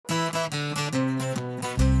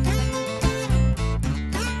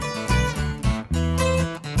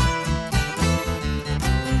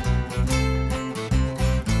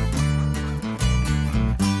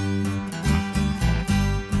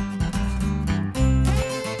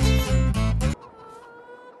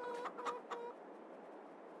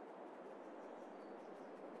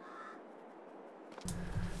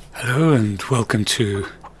Hello and welcome to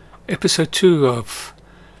episode 2 of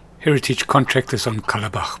Heritage Contractors on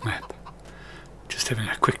Kallebach map. Just having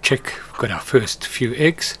a quick check. We've got our first few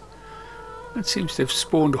eggs. It seems they've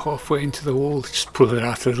spawned halfway into the wall. Just pull it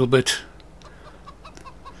out a little bit.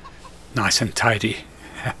 Nice and tidy.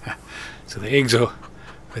 So the eggs are,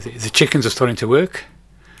 the chickens are starting to work.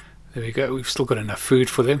 There we go, we've still got enough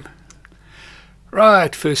food for them.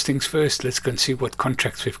 Right, first things first, let's go and see what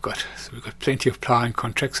contracts we've got. So we've got plenty of ploughing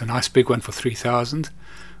contracts, a nice big one for 3,000.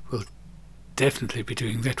 We'll definitely be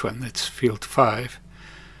doing that one. That's field 5.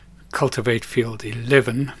 Cultivate field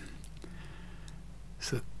 11.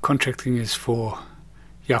 So the contracting is for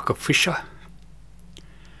Jakob Fischer.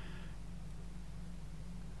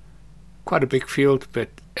 Quite a big field, but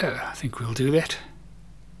I think we'll do that.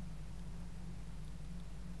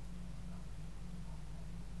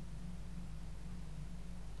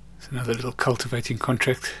 Another little cultivating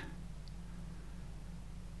contract.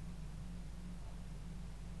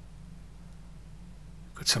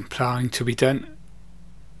 Got some ploughing to be done,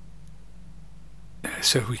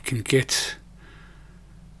 so we can get.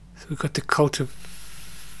 So we've got the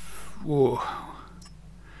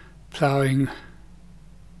ploughing.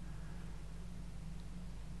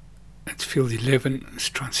 It's field 11. Let's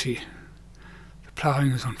try and see. The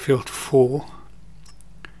ploughing is on field 4.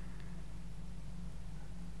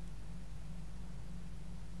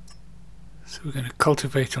 So we're going to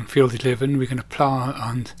cultivate on field 11, we're going to plough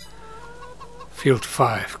on field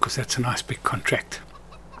 5 because that's a nice big contract.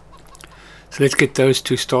 So let's get those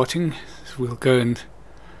two starting. So we'll go and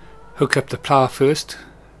hook up the plough first,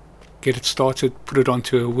 get it started, put it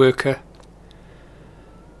onto a worker,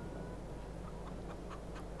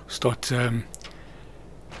 start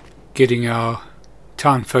getting our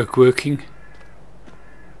town folk working.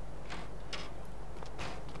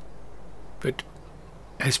 But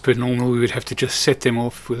as per normal, we would have to just set them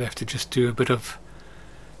off. We'll have to just do a bit of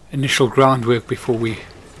initial groundwork before we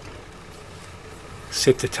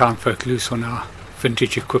set the townfolk loose on our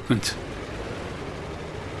vintage equipment.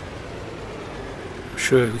 I'm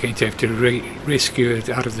sure we're going to have to rescue it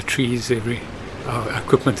out of the trees, our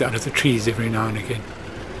equipment out of the trees every now and again.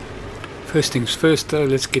 First things first though,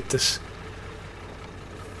 let's get this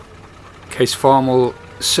case farm all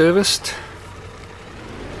serviced.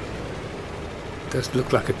 Doesn't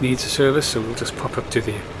look like it needs a service, so we'll just pop up to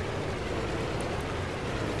the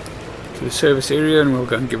service area and we'll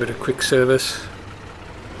go and give it a quick service.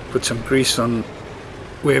 Put some grease on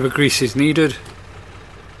wherever grease is needed.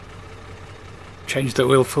 Change the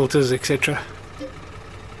oil filters, etc.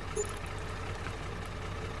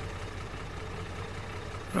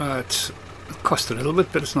 Right, it cost a little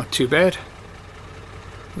bit, but it's not too bad.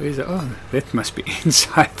 Where's it? Oh, that must be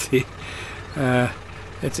inside the.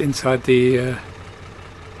 That's inside the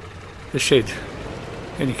shed.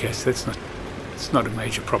 In any case, it's not a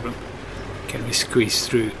major problem. Can we squeeze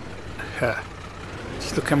through her?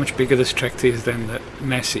 Just look how much bigger this tractor is than the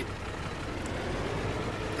Massey.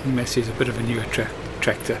 The Massey is a bit of a newer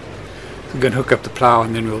tractor. So we're going to hook up the plough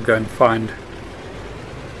and then we'll go and find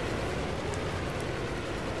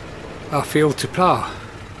our field to plough.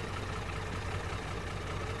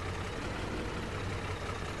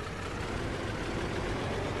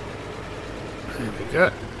 There we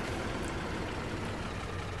go.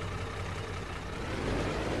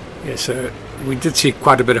 Yeah, so we did see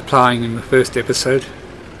quite a bit of ploughing in the first episode,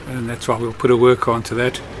 and that's why we'll put a worker onto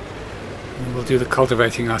that. And we'll do the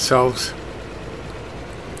cultivating ourselves.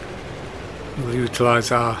 We'll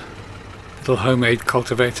utilise our little homemade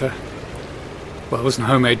cultivator. Well, it wasn't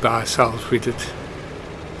homemade by ourselves, it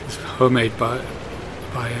was homemade by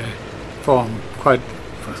a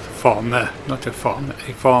farmer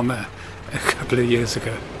a couple of years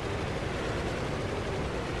ago.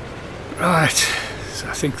 Right. So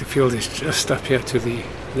I think the field is just up here to the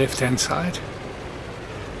left hand side.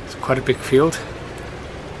 It's quite a big field.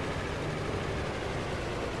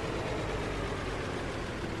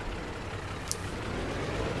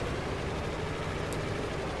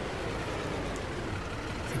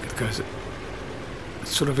 I think it goes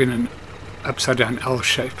sort of in an upside down L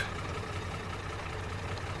shape.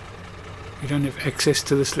 We don't have access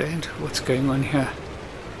to this land. What's going on here?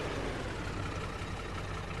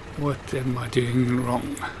 What am I doing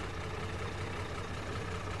wrong?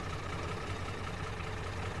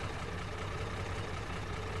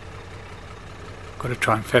 Got to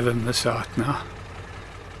try and fathom this out now.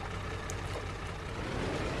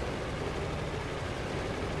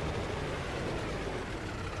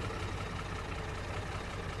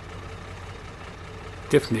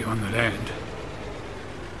 Definitely on the land.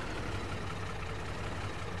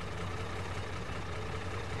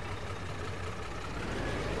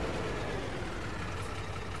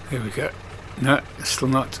 There we go. No, still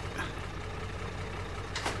not.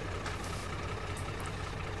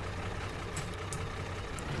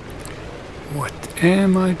 What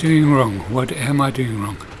am I doing wrong? What am I doing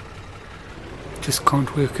wrong? Just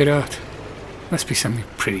can't work it out. Must be something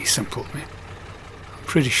pretty simple, man. I'm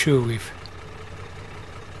pretty sure we've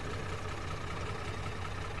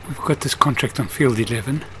got this contract on field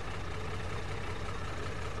 11.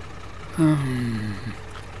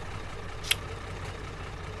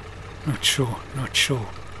 Not sure.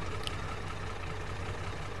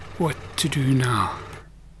 What to do now?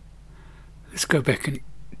 Let's go back and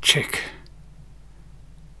check.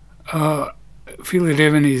 Field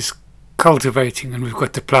 11 is cultivating and we've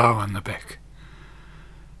got the plough on the back.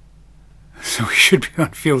 So we should be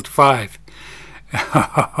on field 5.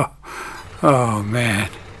 Oh man.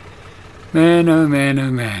 Man, oh man,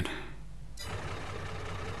 oh man.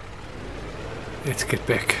 Let's get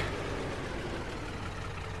back.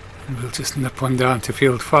 And we'll just nip on down to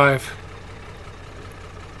field 5.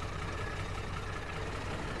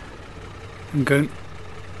 And go and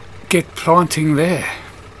get planting there.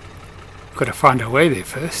 Got to find our way there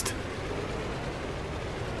first.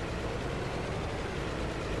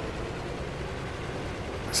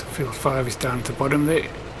 So field 5 is down at the bottom there.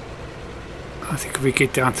 I think if we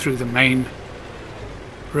get down through the main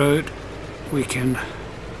road we can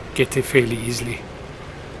get there fairly easily.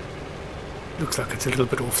 Looks like it's a little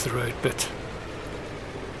bit off the road, but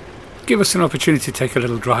give us an opportunity to take a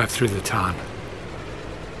little drive through the town.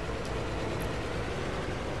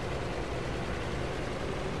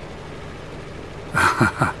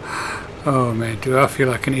 Oh man, do I feel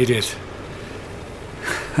like an idiot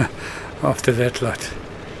after that lot.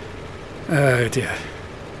 Oh dear.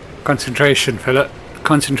 Concentration, fella.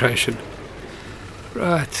 Concentration.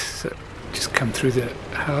 Right, so just come through the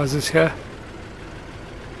houses here.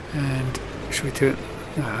 And should we turn?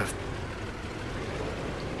 No.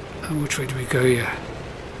 Which way do we go here?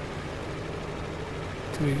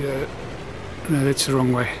 Do we go? No, that's the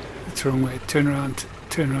wrong way. That's the wrong way. Turn around,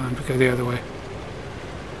 we go the other way.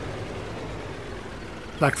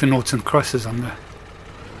 Like the noughts and crosses on the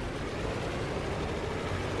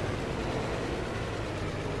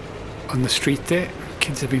street there.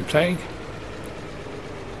 Kids have been playing.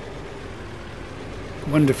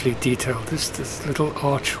 Wonderfully detailed. This little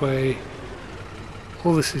archway.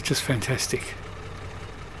 All this is just fantastic.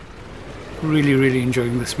 Really, really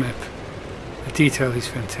enjoying this map. The detail is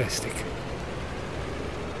fantastic.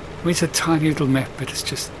 I mean, it's a tiny little map, but it's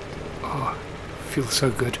just, oh, feels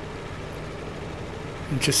so good.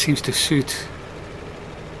 It just seems to suit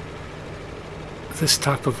this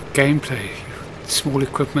type of gameplay. Small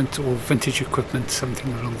equipment or vintage equipment,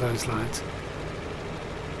 something along those lines.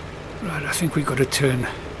 Right, I think we've got to turn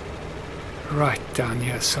right down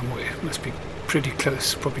here somewhere. Must be pretty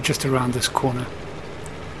close, probably just around this corner.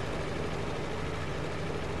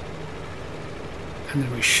 And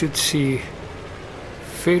then we should see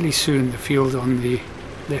fairly soon the field on the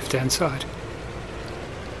left hand side.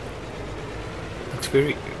 Looks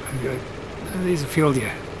very... there's a field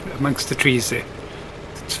here amongst the trees there.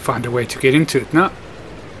 Let's find a way to get into it now.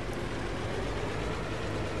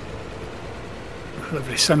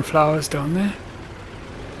 Lovely sunflowers down there.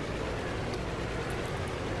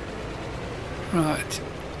 Right,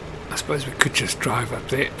 I suppose we could just drive up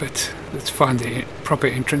there, but let's find the proper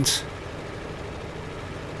entrance.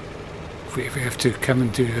 If we ever have to come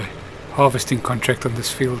and do a harvesting contract on this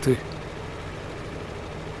field too.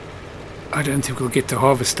 I don't think we'll get the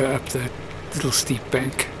harvester up that little steep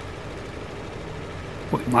bank.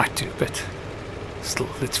 We might do, but still,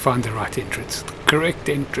 let's find the right entrance, the correct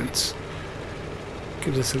entrance.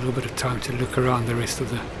 Gives us a little bit of time to look around the rest of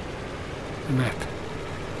the map.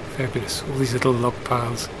 Fabulous, all these little log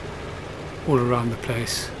piles all around the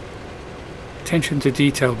place. Attention to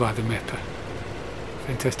detail by the mapper.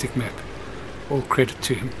 Fantastic map. All credit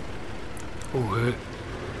to him, or her,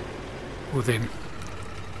 or them.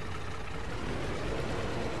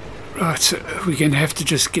 Right, so we're going to have to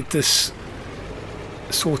just get this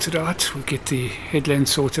sorted out. We'll get the headland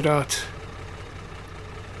sorted out.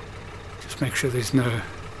 Just make sure there's no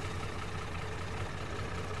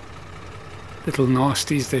little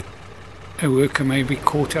nasties that a worker may be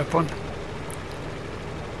caught up on.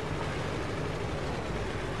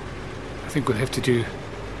 I think we'll have to do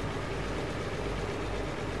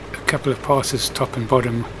a couple of passes top and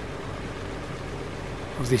bottom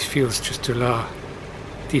of these fields just to allow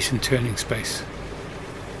decent turning space.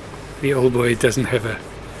 The old boy doesn't have a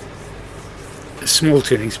small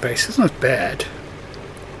turning space. It's not bad,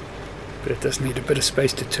 but it does need a bit of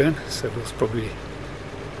space to turn, so we'll probably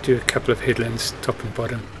do a couple of headlands top and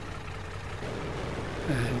bottom.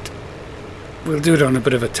 and we'll do it on a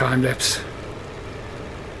bit of a time lapse.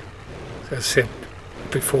 As I said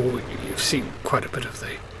before, you've seen quite a bit of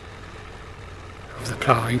the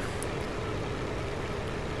ploughing.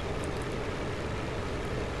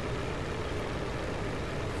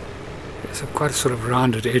 There's quite a sort of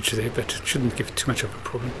rounded edge there, but it shouldn't give too much of a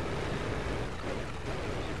problem.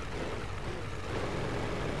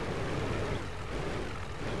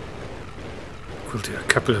 We'll do a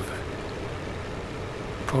couple of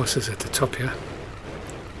passes at the top here.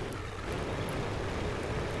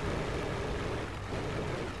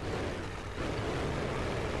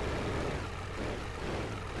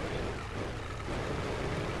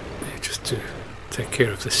 Just to take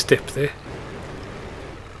care of the step there.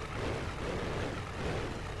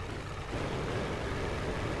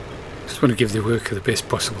 Just want to give the worker the best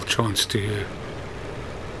possible chance to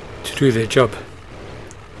do their job.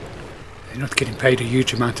 They're not getting paid a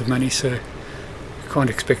huge amount of money, so you can't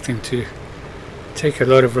expect them to take a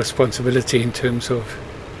lot of responsibility in terms of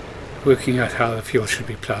working out how the field should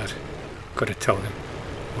be ploughed. Got to tell them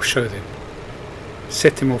or show them,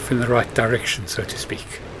 set them off in the right direction, so to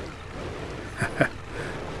speak.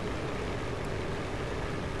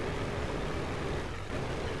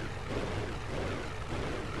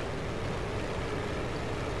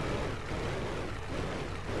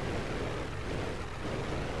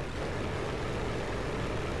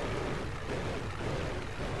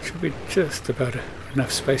 Should be just about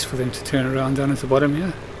enough space for them to turn around down at the bottom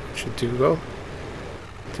here. Should do well.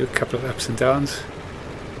 Do a couple of ups and downs.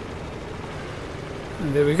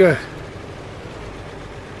 And there we go.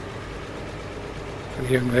 For the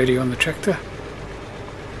young lady on the tractor.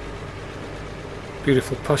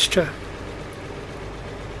 Beautiful posture.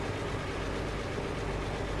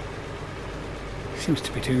 Seems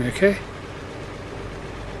to be doing okay.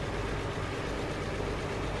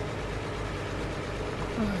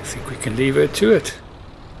 I think we can leave her to it.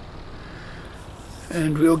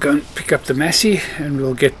 And we'll go and pick up the Massey and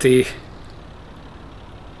we'll get the...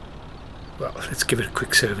 well, let's give it a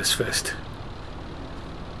quick service first.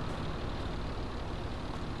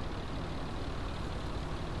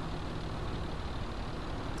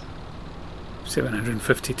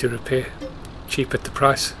 $750 to repair. Cheap at the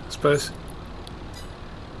price, I suppose.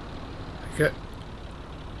 There we go.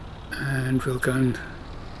 And we'll go and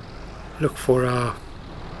look for our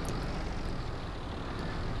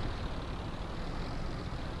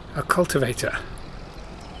cultivator.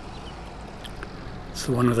 It's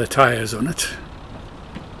the one with the tires on it.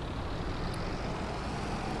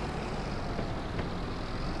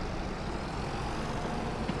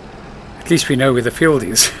 At least we know where the field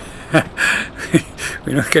is.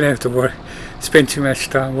 We're not going to have to spend too much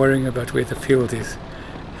time worrying about where the field is.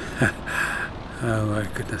 Oh my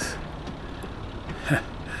goodness. There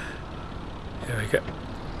we go.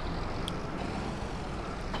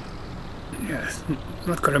 Yeah, it's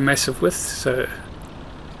not got a massive width, so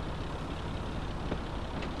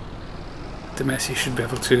the Massey should be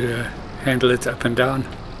able to handle it up and down.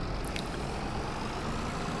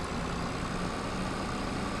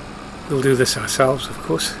 We'll do this ourselves, of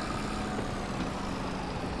course.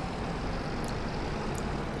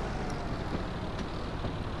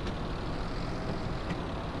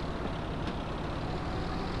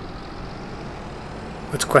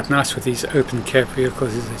 What's quite nice with these open cab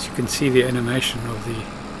vehicles is that you can see the animation of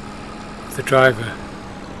the driver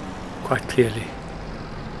quite clearly.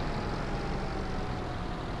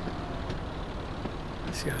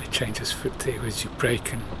 See how he changes foot there as you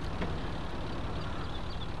brake. And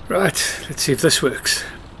right, let's see if this works.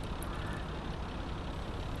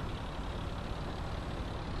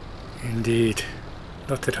 Indeed,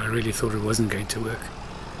 not that I really thought it wasn't going to work.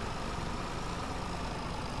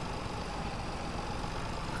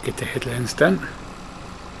 Get the headlands done.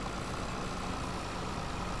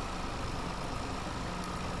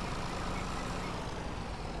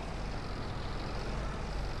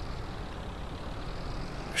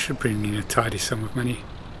 Should bring in a tidy sum of money.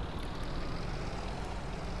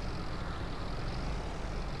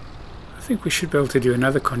 I think we should be able to do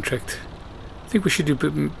another contract. I think we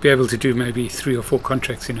should be able to do maybe 3 or 4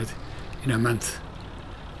 contracts in a month.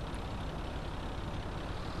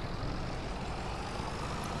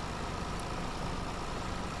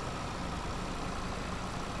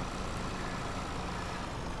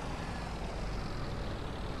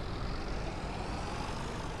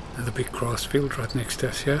 Another big grass field right next to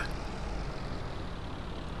us here.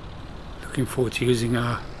 Looking forward to using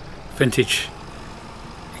our vintage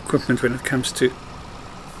equipment when it comes to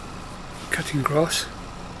cutting grass.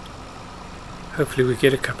 Hopefully we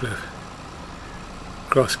get a couple of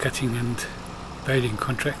grass cutting and baling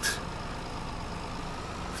contracts.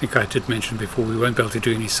 think I did mention before, we won't be able to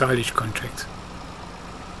do any silage contracts.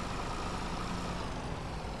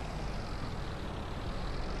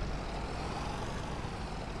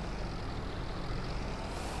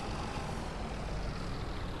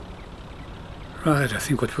 Right, I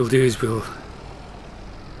think what we'll do is we'll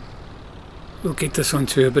get this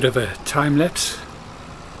onto a bit of a time lapse.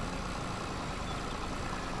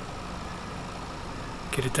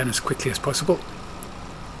 Get it done as quickly as possible.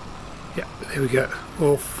 Yeah, there we go.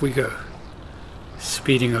 Off we go.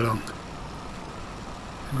 Speeding along.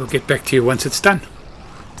 And we'll get back to you once it's done.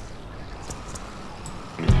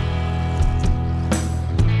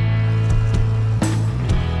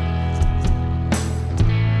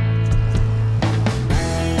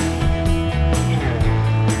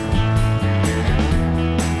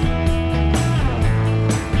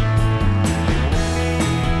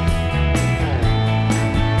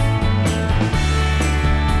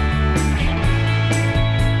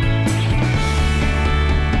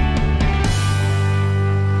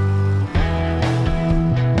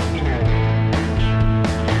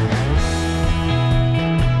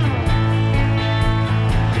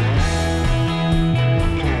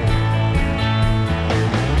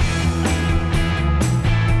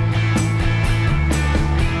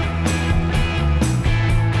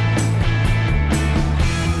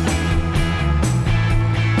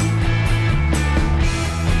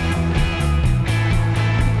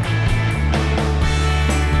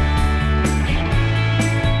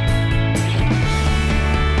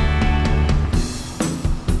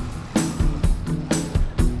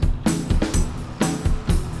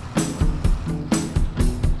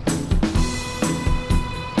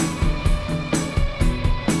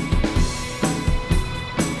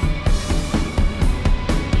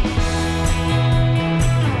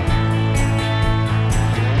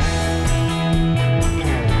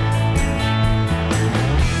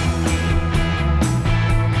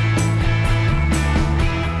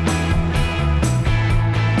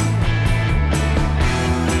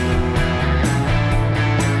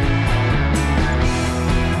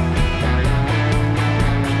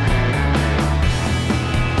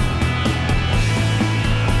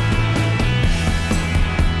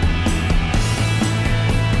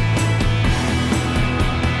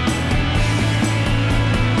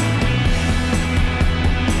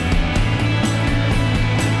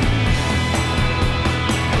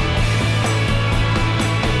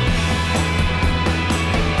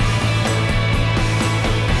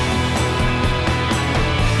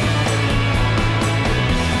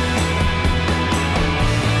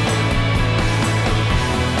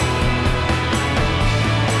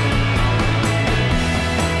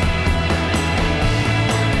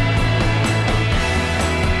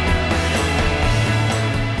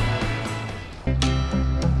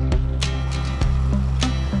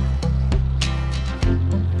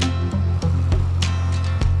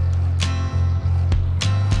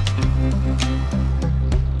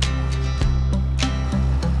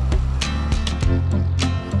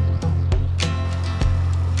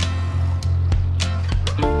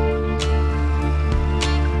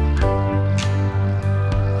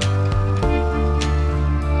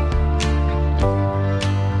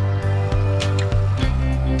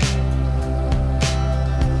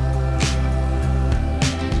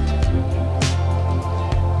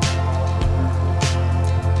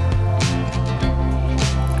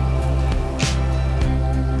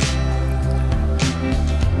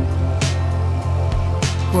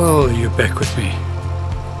 Well, you're back with me,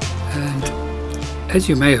 and as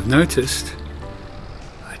you may have noticed,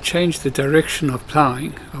 I changed the direction of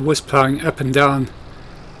ploughing. I was ploughing up and down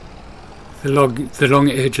the long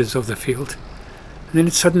edges of the field, and then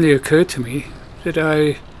it suddenly occurred to me that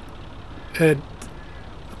I had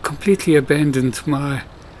completely abandoned my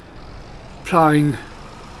ploughing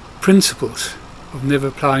principles of never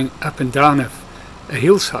ploughing up and down a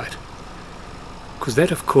hillside, because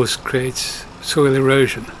that of course creates soil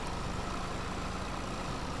erosion,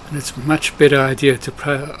 and it's a much better idea to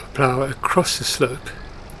plough across the slope,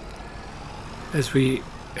 as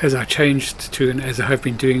I changed to, and as I have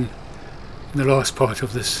been doing in the last part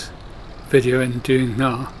of this video and doing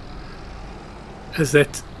now, as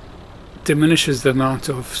that diminishes the amount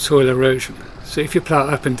of soil erosion. So if you plough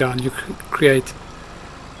up and down, you create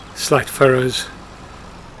slight furrows,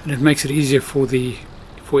 and it makes it easier for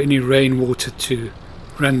any rainwater to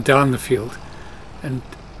run down the field and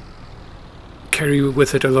carry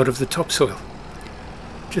with it a lot of the topsoil.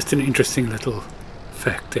 Just an interesting little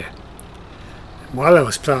fact there. While I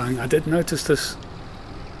was ploughing, I did notice this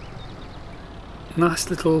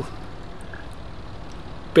nice little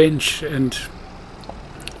bench and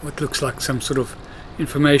what looks like some sort of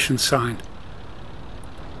information sign.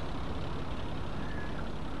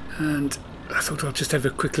 And I thought I'll just have a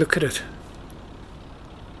quick look at it.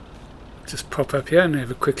 Just pop up here and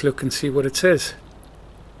have a quick look and see what it says.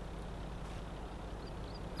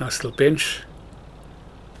 Nice little bench.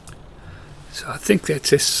 So I think that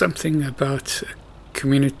says something about a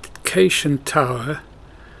communication tower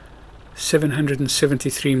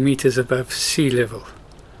 773 meters above sea level.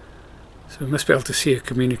 So we must be able to see a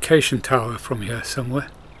communication tower from here somewhere.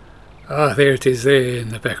 Ah, there it is there in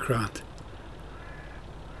the background.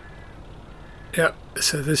 Yeah,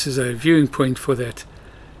 so this is a viewing point for that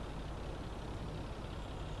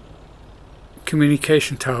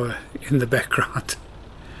communication tower in the background.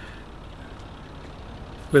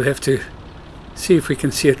 We'll have to see if we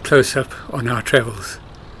can see it close up on our travels.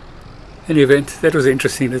 In any event, that was an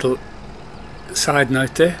interesting little side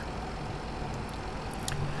note there.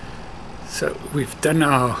 So we've done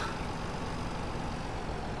our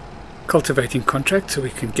cultivating contract, so we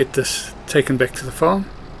can get this taken back to the farm,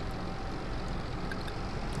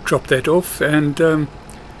 drop that off, and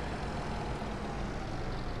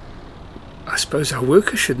I suppose our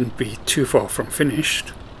worker shouldn't be too far from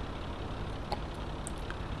finished.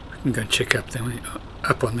 We can go and check up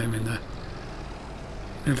on them in a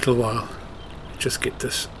little while. Just get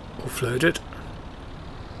this offloaded.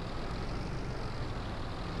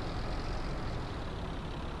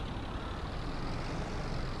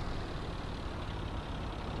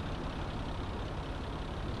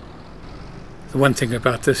 The one thing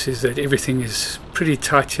about this is that everything is pretty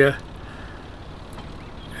tight here,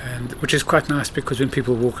 and which is quite nice, because when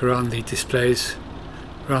people walk around the displays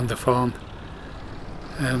around the farm,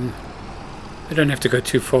 they don't have to go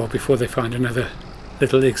too far before they find another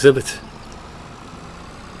little exhibit.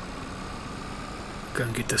 Go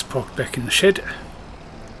and get this parked back in the shed.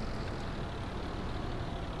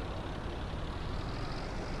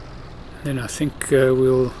 And then I think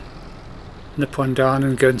we'll nip on down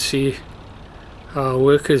and go and see how our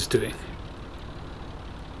workers doing.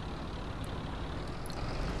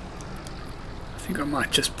 I think I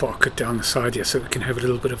might just park it down the side here so we can have a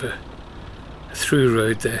little bit of a through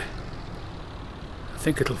road there. I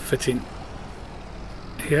think it'll fit in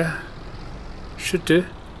here. Should do.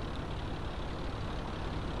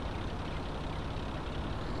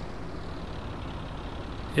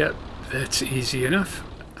 Yep, that's easy enough.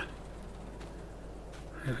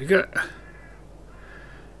 There we go.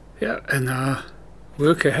 Yeah, and our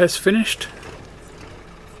worker has finished.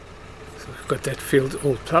 So we've got that field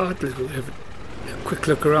all plowed. We'll have a quick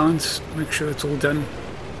look around, make sure it's all done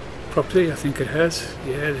properly. I think it has.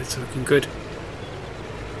 Yeah, that's looking good.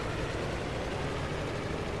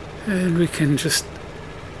 And we can just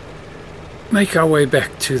make our way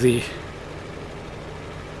back to the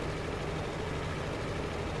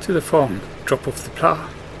farm, drop off the plough,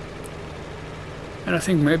 and I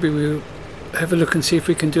think maybe we'll have a look and see if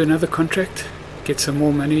we can do another contract, get some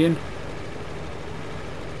more money in,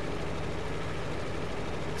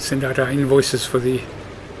 send out our invoices for the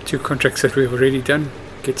 2 contracts that we've already done,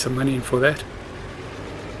 get some money in for that.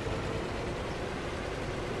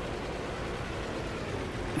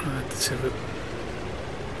 Right, let's have a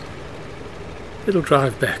little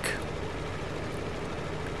drive back.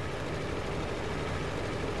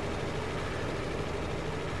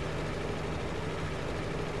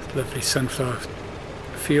 Lovely sunflower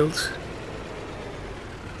fields.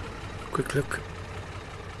 Quick look.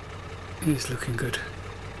 He's looking good.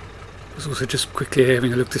 I was also just quickly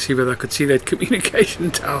having a look to see whether I could see that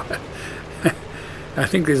communication tower. I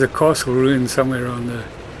think there's a castle ruin somewhere on the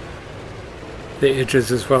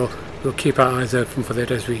edges as well. We'll keep our eyes open for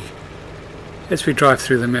that as we drive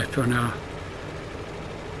through the map on our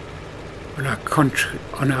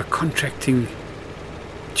contracting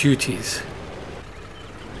duties.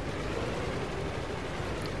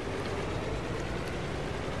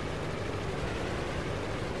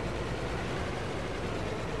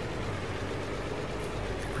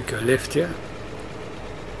 Go left here.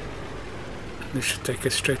 This should take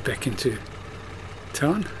us straight back into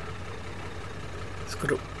town. It's got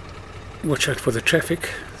to watch out for the traffic.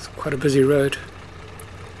 It's quite a busy road.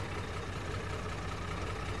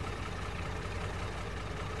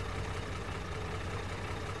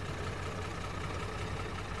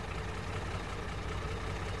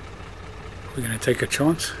 We're going to take a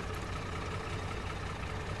chance.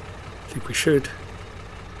 I think we should.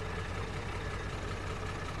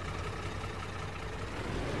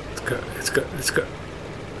 Let's go.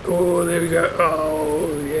 Oh, there we go.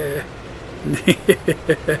 Oh, yeah.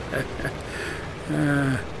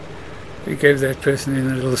 We gave that person in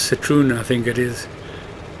a little citroen, I think it is,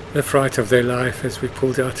 the fright of their life as we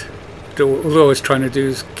pulled out All I was trying to do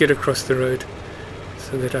is get across the road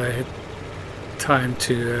so that I had time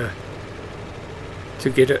to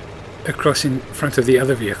get it across in front of the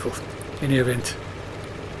other vehicle. In any event,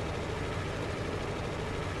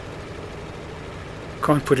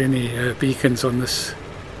 can't put any beacons on this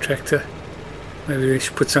tractor. Maybe we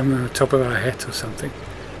should put some on the top of our hat or something.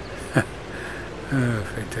 Oh,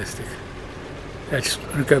 fantastic. I just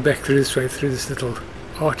want to go back through this way, through this little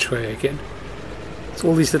archway again. It's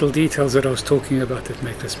all these little details that I was talking about that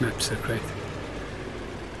make this map so great.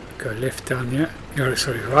 Go left down here. Oh,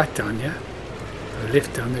 sorry, right down here. Go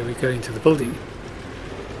left down there, we go into the building.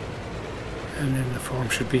 And then the farm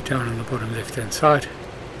should be down on the bottom left hand side.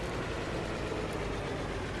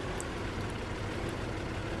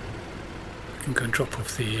 We can go and drop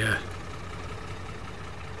off the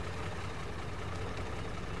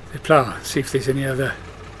plough, see if there's any other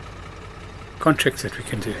contracts that we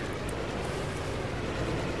can do.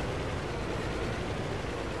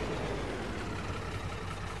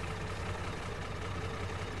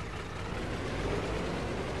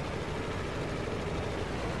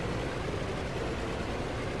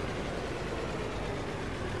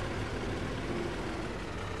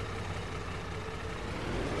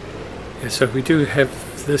 Yeah, so we do have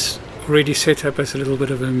this already set up as a little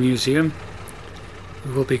bit of a museum.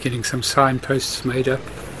 We will be getting some signposts made up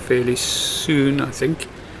fairly soon, I think,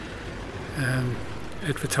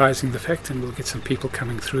 advertising the fact, and we'll get some people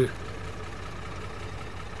coming through.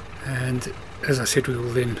 And as I said, we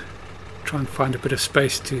will then try and find a bit of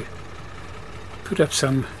space to put up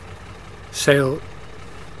some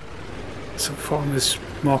farmers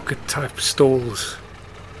market type stalls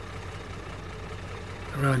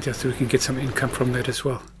around here so we can get some income from that as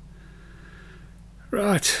well.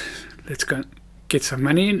 Right, let's go and get some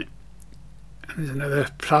money in. There's another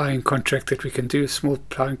ploughing contract that we can do, a small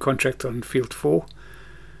ploughing contract on field 4.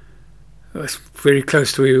 That's very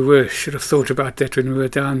close to where we were. Should have thought about that when we were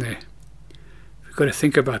down there. We've got to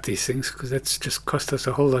think about these things, because that's just cost us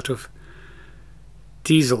a whole lot of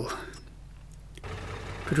diesel.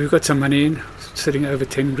 But we've got some money in, sitting over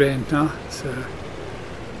 10 grand now, so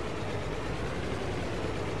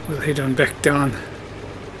we'll head on back down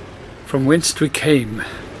from whence we came.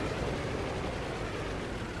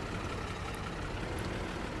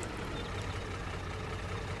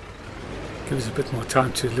 Give us a bit more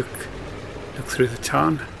time to look through the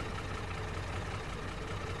town.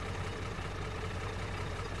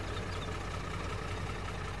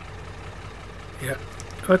 Yeah,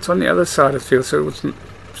 oh, it's on the other side of the field, so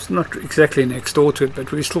it's not exactly next door to it,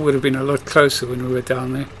 but we still would have been a lot closer when we were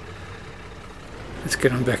down there. Let's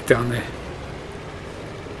get on back down there.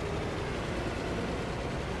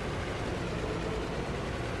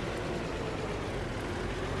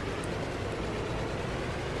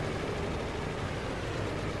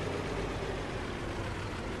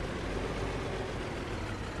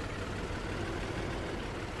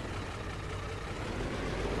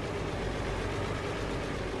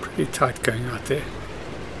 Pretty tight going out there.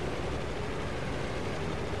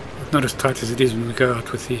 Not as tight as it is when we go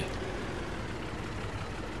out with the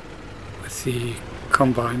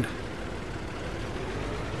combine.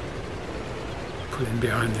 Pull in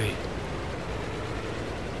behind the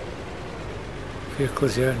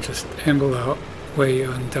vehicles here and just amble our way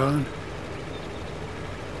on down.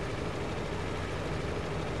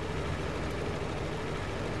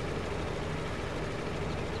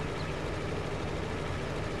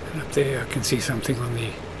 And up there I can see something on the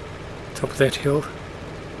top of that hill.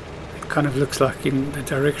 It kind of looks like in the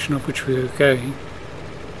direction of which we were going.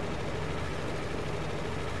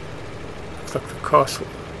 Looks like the castle.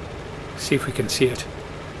 See if we can see it.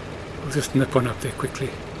 We'll just nip on up there quickly.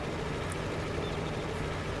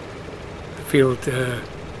 The field that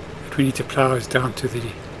we need to plough is down to the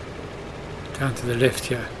left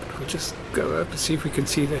here. But we'll just go up and see if we can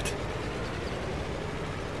see that.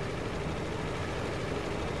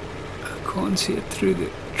 I can't see it through the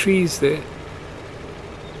trees there.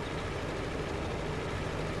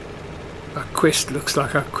 Our quest looks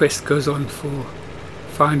like our quest goes on for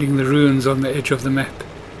finding the ruins on the edge of the map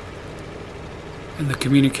and the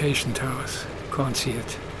communication towers. Can't see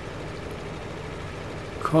it.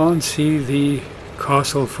 Can't see the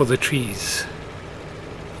castle for the trees.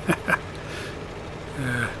 I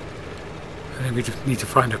think we just need to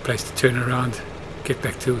find a place to turn around, get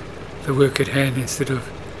back to the work at hand instead of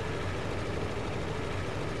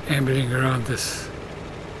ambling around this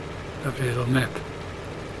lovely little map.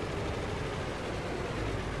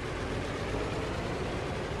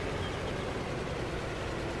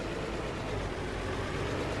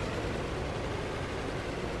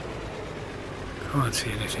 Can't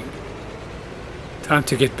see anything. Time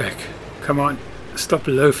to get back. Come on, stop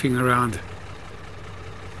loafing around.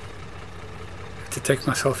 I have to take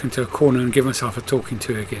myself into a corner and give myself a talking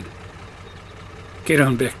to again. Get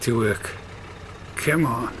on back to work. Come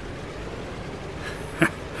on.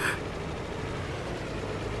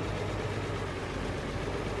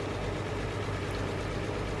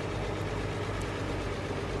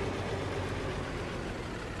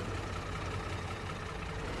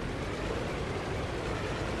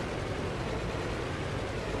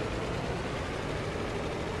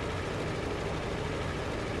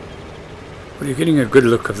 Well, you're getting a good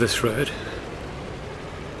look of this road.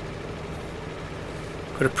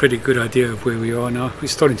 Got a pretty good idea of where we are now. We're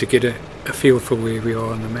starting to get a feel for where we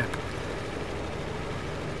are on the map.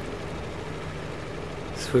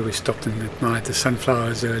 This is where we stopped and admired the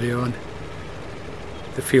sunflowers early on.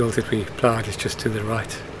 The field that we ploughed is just to the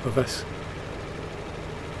right of us.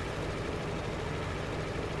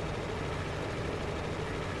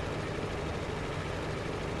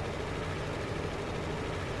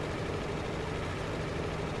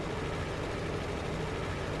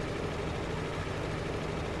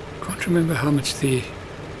 Can't remember how much the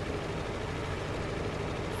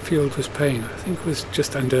field was paying. I think it was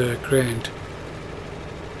just under £1,000.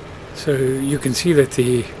 So you can see that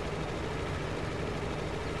there's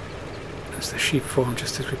the sheep farm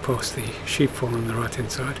just as we pass the sheep farm on the right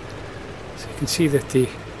hand side. So you can see that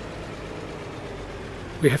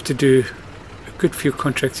we have to do a good few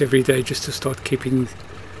contracts every day just to start keeping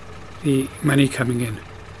the money coming in.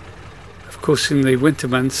 Of course, in the winter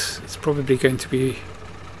months it's probably going to be,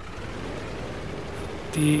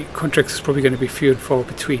 the contracts is probably going to be few and far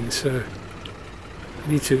between, so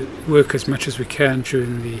we need to work as much as we can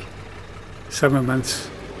during the summer months,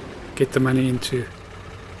 get the money in to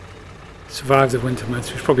survive the winter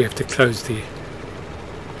months. We probably have to close the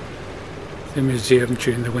museum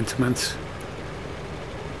during the winter months.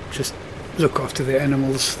 Just look after the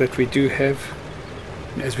animals that we do have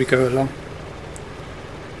as we go along.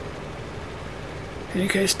 In any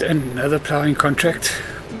case, another ploughing contract.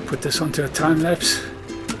 Put this onto a time lapse.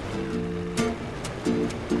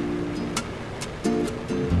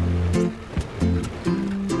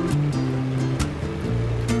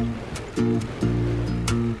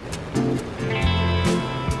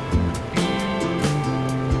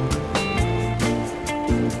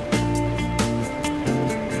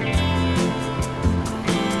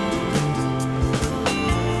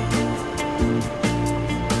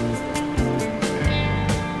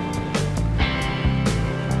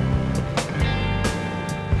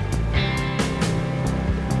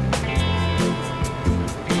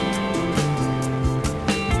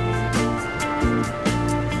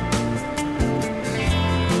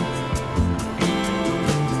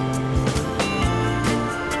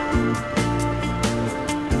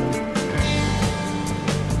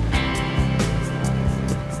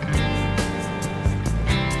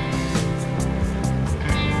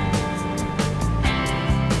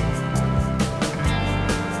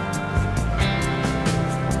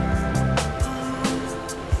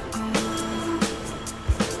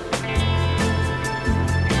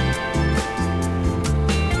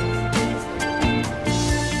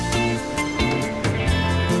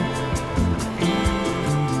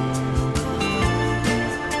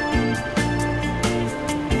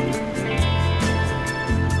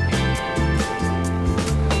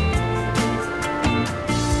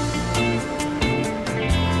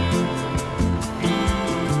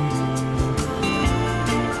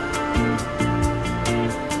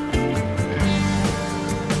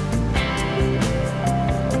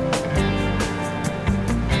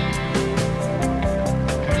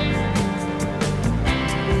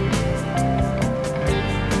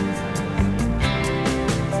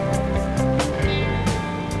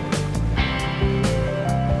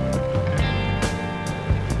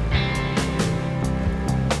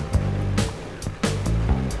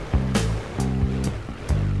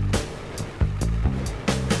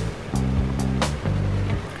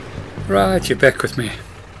 Right, you're back with me.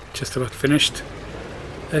 Just about finished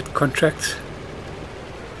that contract,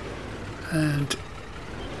 and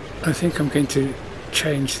I think I'm going to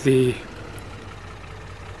change I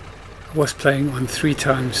was playing on 3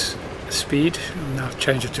 times speed, I'll now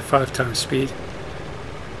change it to 5 times speed,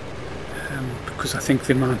 because I think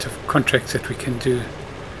the amount of contracts that we can do,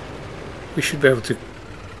 we should be able to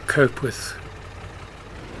cope with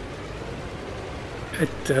at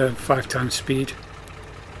 5 times speed.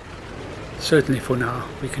 Certainly for now.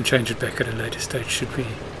 We can change it back at a later stage should we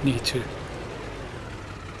need to.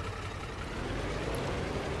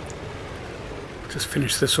 Just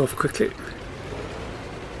finish this off quickly.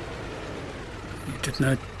 You did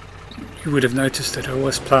note you would have noticed that I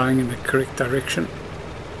was ploughing in the correct direction.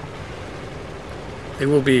 There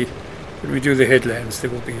will be, when we do the headlands, there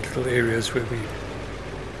will be little areas where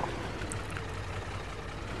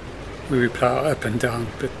we plough up and down,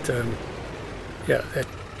 but yeah, that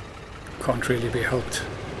can't really be helped.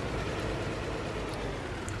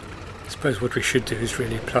 I suppose what we should do is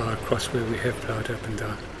really plough across where we have ploughed up and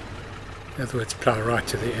down. In other words, plough right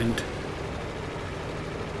to the end.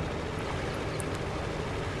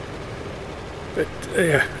 But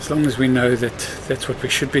yeah, as long as we know that that's what we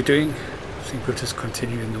should be doing, I think we'll just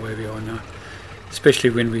continue in the way we are now. Especially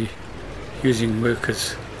when we're using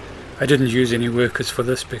workers. I didn't use any workers for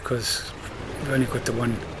this because we've only got the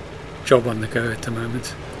one job on the go at the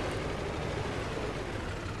moment.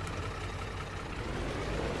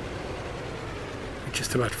 We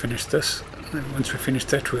just about finished this, and once we finish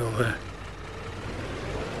that we'll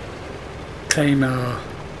claim our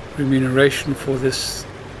remuneration for this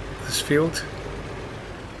field,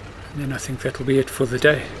 and then I think that'll be it for the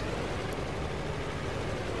day.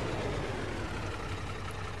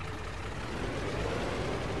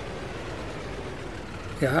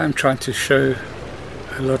 Yeah, I'm trying to show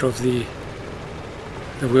a lot of the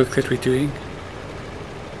work that we're doing.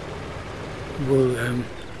 We'll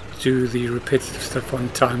do the repetitive stuff on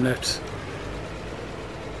time lapse,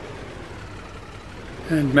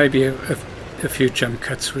 and maybe a few jump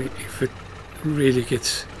cuts if it really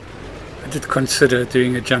gets. I did consider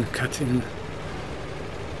doing a jump cut in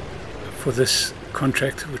for this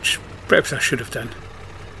contract, which perhaps I should have done,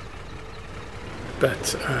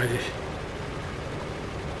 but I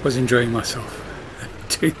was enjoying myself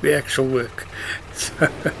doing the actual work. So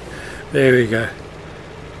there we go.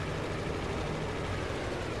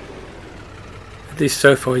 At least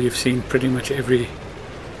so far you've seen pretty much every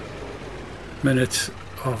minute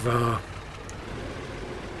of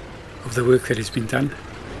the work that has been done.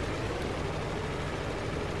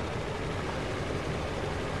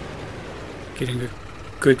 Getting a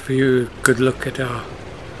good view, a good look at our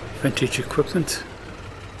vintage equipment.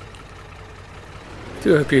 I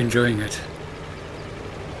do hope you're enjoying it.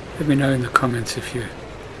 Let me know in the comments if you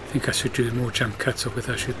think I should do more jump cuts or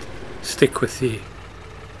whether I should stick with the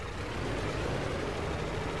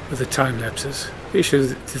time lapses. The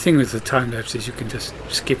thing with the time lapse is you can just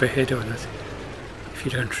skip ahead on it if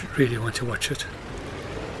you don't really want to watch it,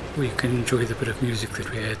 or you can enjoy the bit of music that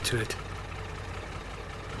we add to it.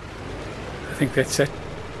 I think that's it.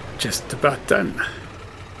 Just about done.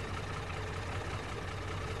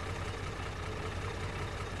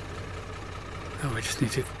 Oh, I just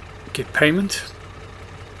need to get payment.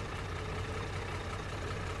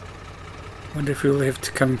 Wonder if we'll have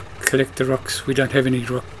to come collect the rocks. We don't have any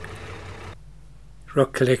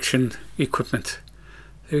rock collection equipment.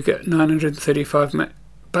 There we go, 935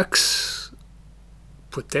 bucks.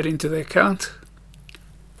 Put that into the account.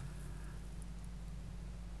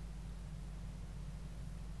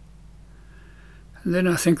 And then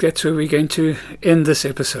I think that's where we're going to end this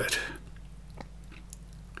episode.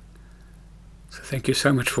 So thank you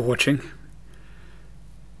so much for watching.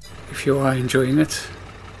 If you are enjoying it,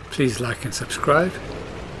 please like and subscribe.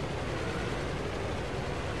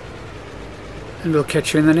 And we'll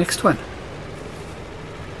catch you in the next one.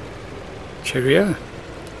 Cheerio.